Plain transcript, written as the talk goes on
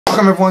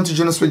Welcome everyone to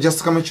Junosuede, just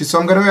to come at you. So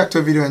I'm going to react to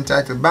a video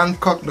entitled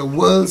Bangkok, the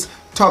world's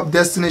top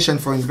destination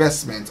for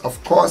investment.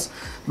 Of course,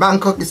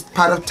 Bangkok is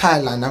part of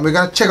Thailand, and we're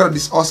going to check out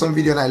this awesome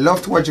video. And I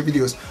love to watch the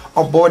videos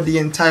about the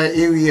entire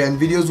area and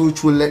videos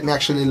which will let me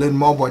actually learn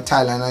more about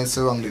Thailand and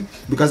surrounding.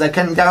 Because I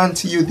can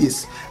guarantee you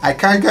this, I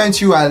can't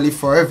guarantee you I'll live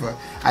forever.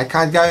 I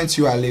can't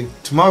guarantee you I'll live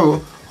tomorrow.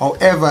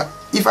 However,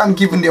 if I'm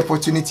given the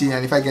opportunity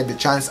and if I get the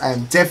chance, I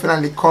am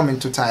definitely coming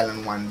to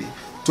Thailand one day.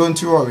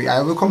 Don't you worry,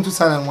 I will come to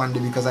Thailand one day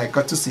because I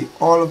got to see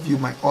all of you,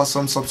 my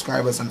awesome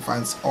subscribers and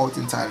fans out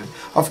in Thailand.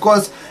 Of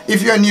course,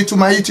 if you are new to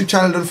my YouTube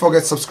channel, don't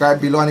forget to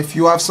subscribe below. And if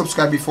you have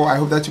subscribed before, I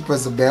hope that you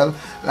press the bell.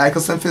 Like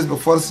us on Facebook,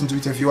 follow us on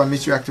Twitter. If you want me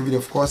to react to video,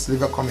 of course,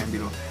 leave a comment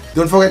below.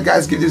 Don't forget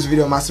guys, give this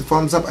video a massive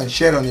thumbs up and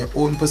share it on your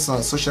own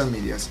personal social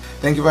medias.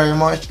 Thank you very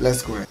much.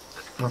 Let's go ahead.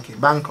 Okay,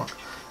 Bangkok.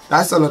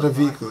 That's a lot of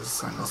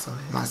vehicles and that's a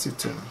massive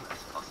turn.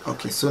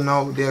 Okay, so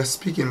now they are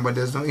speaking, but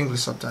there's no English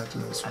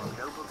subtitle in this one.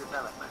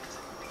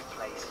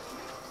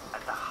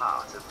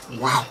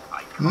 Wow,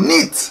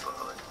 neat!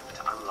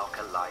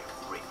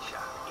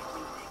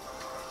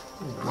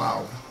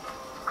 Wow.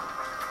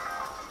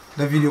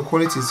 The video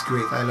quality is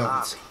great, I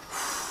love it.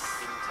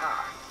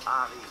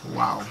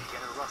 Wow.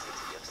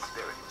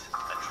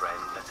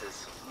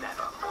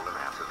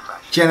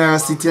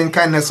 Generosity and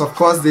kindness, of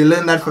course, they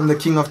learned that from the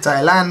King of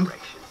Thailand.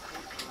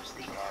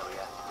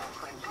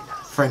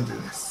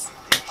 Friendliness.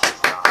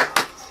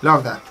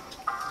 Love that.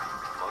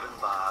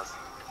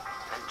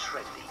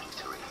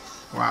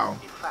 Wow.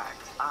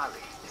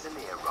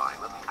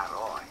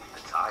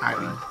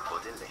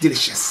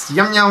 Delicious.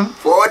 Yum yum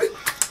food.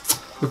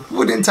 The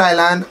food in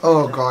Thailand.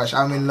 Oh gosh,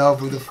 I'm in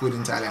love with the food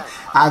in Thailand.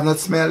 I have not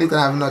smelled it and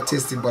I have not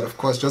tasted it, but of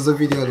course, just the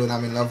video alone,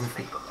 I'm in love with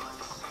it.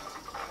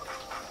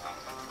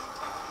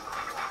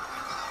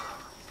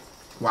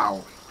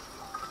 Wow.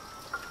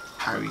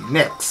 Harry,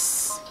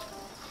 next.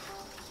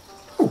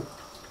 Ooh,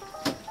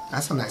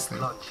 that's a nice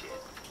name.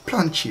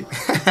 Plunchit.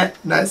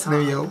 Nice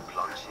name, yo.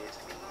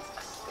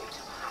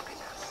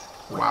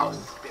 Wow.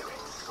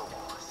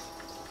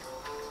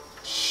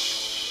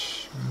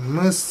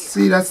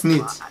 Mercy, that's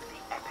neat.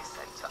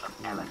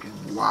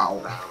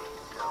 Wow.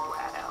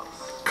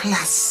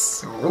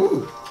 Class.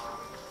 Oh.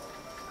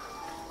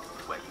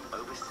 Where you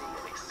oversee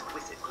an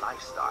exquisite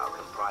lifestyle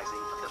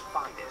comprising of the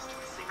finest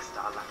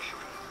 6-star luxury,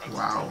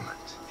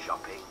 entertainment,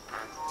 shopping,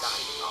 and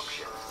dining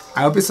options.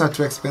 I hope it's not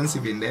too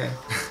expensive in there.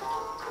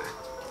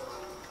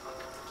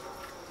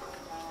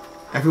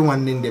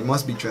 Everyone in there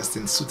must be dressed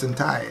in suit and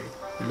tie.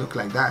 They look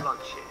like that.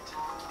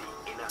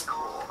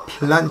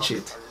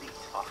 Plunchit.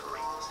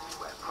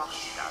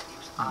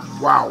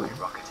 Wow.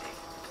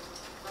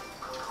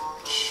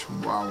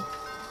 Wow.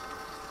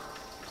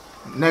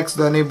 Next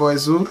door neighbor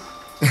is who?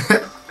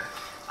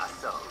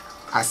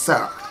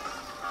 Asa.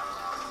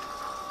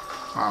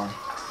 Wow.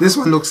 This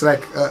one looks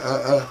like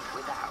a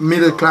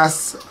middle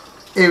class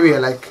area,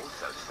 like.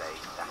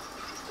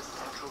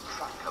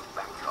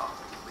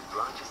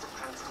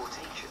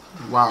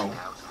 Wow.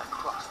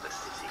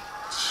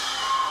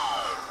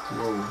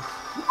 Whoa.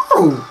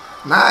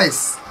 Whoa.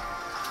 Nice.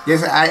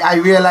 Yes, I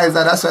realize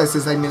that that's why it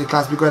says like middle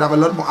class, because I have a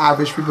lot more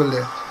average people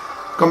there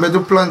compared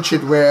to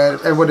Plunchit where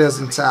everybody is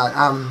in tie,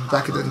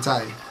 jacket and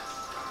tie.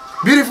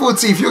 Beautiful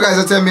teeth. You guys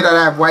are telling me that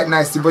I have white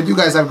nice teeth, but you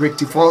guys have great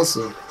teeth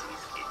also.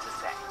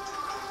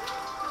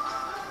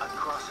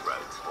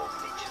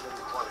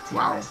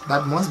 Wow,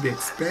 that must be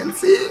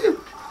expensive.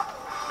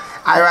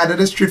 I rather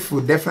the street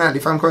food, definitely.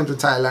 If I'm going to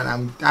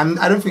Thailand,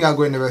 I don't think I'll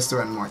go in the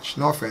restaurant much.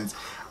 No offense.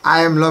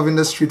 I am loving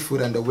the street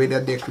food and the way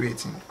they're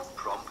decorating.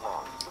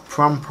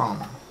 Prom pom.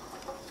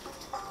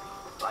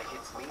 Like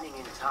its meaning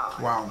in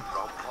Thai, wow.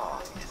 Prom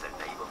pom is a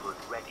neighborhood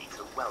ready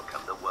to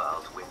welcome the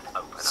world with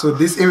open arms. So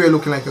this area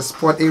looking like a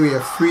sport area,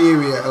 free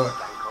area,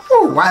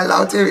 oh, wild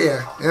out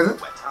area, is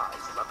it?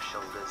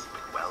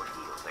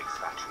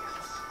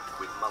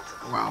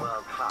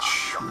 Wow.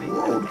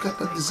 Whoa, look at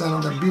that design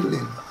of the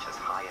building.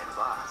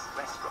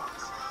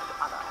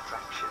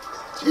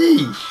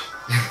 Jeez.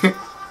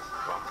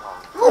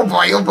 Oh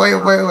boy, oh boy,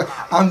 oh boy, oh boy.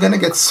 I'm gonna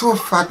get so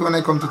fat when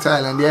I come to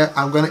Thailand. Yeah,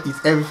 I'm gonna eat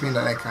everything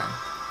that I can.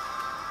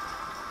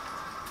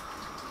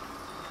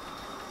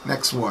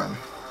 Next one.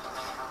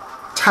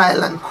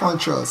 Thailand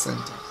Cultural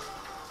Center.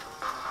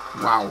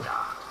 Wow.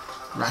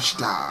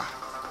 Rashda.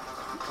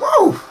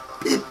 Whoa!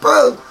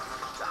 People!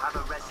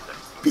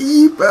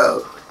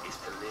 People!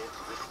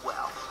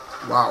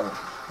 Wow.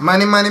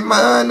 Money, money,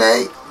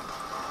 money!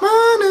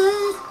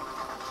 Money!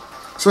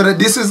 So that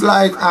this is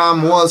like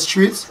Wall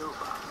Street.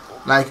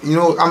 Like, you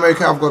know,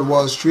 America have got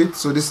Wall Street,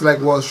 so this is like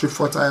Wall Street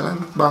for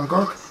Thailand,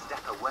 Bangkok. Step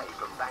away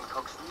from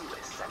Bangkok's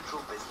newest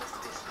central business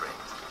district.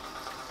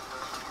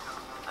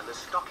 And the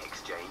stock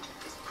exchange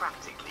is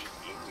practically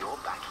in your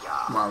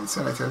backyard. Wow,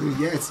 so I tell you,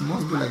 yeah, it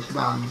must be like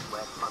where money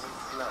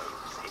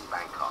flows in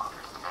Bangkok,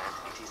 and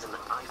it is an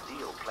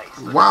ideal place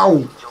for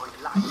wow.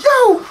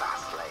 Yo!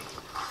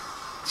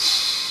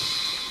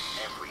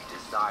 Every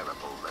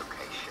desirable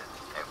location,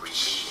 every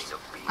meaning of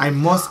being. I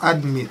must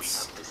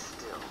admit,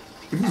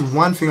 if it's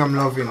one thing I'm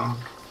loving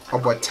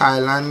about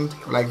Thailand,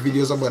 like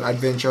videos about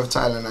adventure of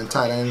Thailand and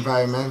Thailand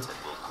environment,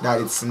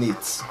 that it's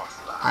neat.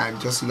 I'm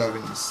just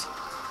loving this.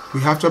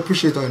 We have to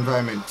appreciate our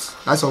environment.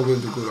 That's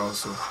always the good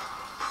also.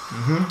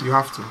 You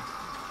have to.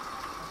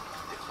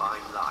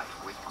 Define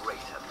life with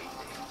greater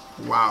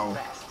meaning. Wow.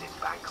 Invest in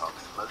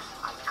Bangkok's most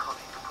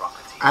iconic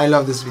property. I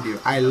love this video.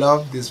 I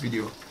love this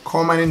video.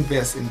 Come and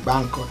invest in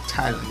Bangkok,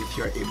 Thailand if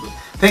you're able.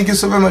 Thank you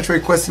so very much for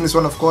requesting this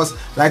one. Of course,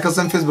 like us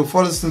on Facebook,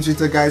 follow us on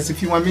Twitter, guys.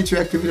 If you want me to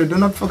react to a video, do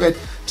not forget,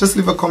 just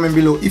leave a comment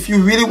below. If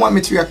you really want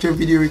me to react to a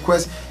video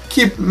request,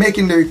 keep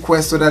making the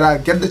request so that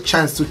I'll get the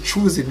chance to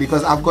choose it,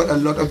 because I've got a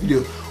lot of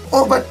videos.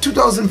 Over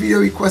 2,000 video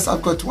requests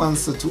I've got to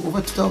answer to.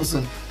 Over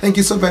 2,000. Thank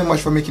you so very much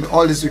for making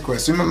all these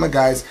requests. Remember,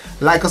 guys,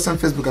 like us on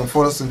Facebook and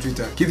follow us on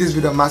Twitter. Give this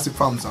video a massive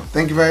thumbs up.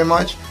 Thank you very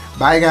much.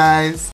 Bye, guys.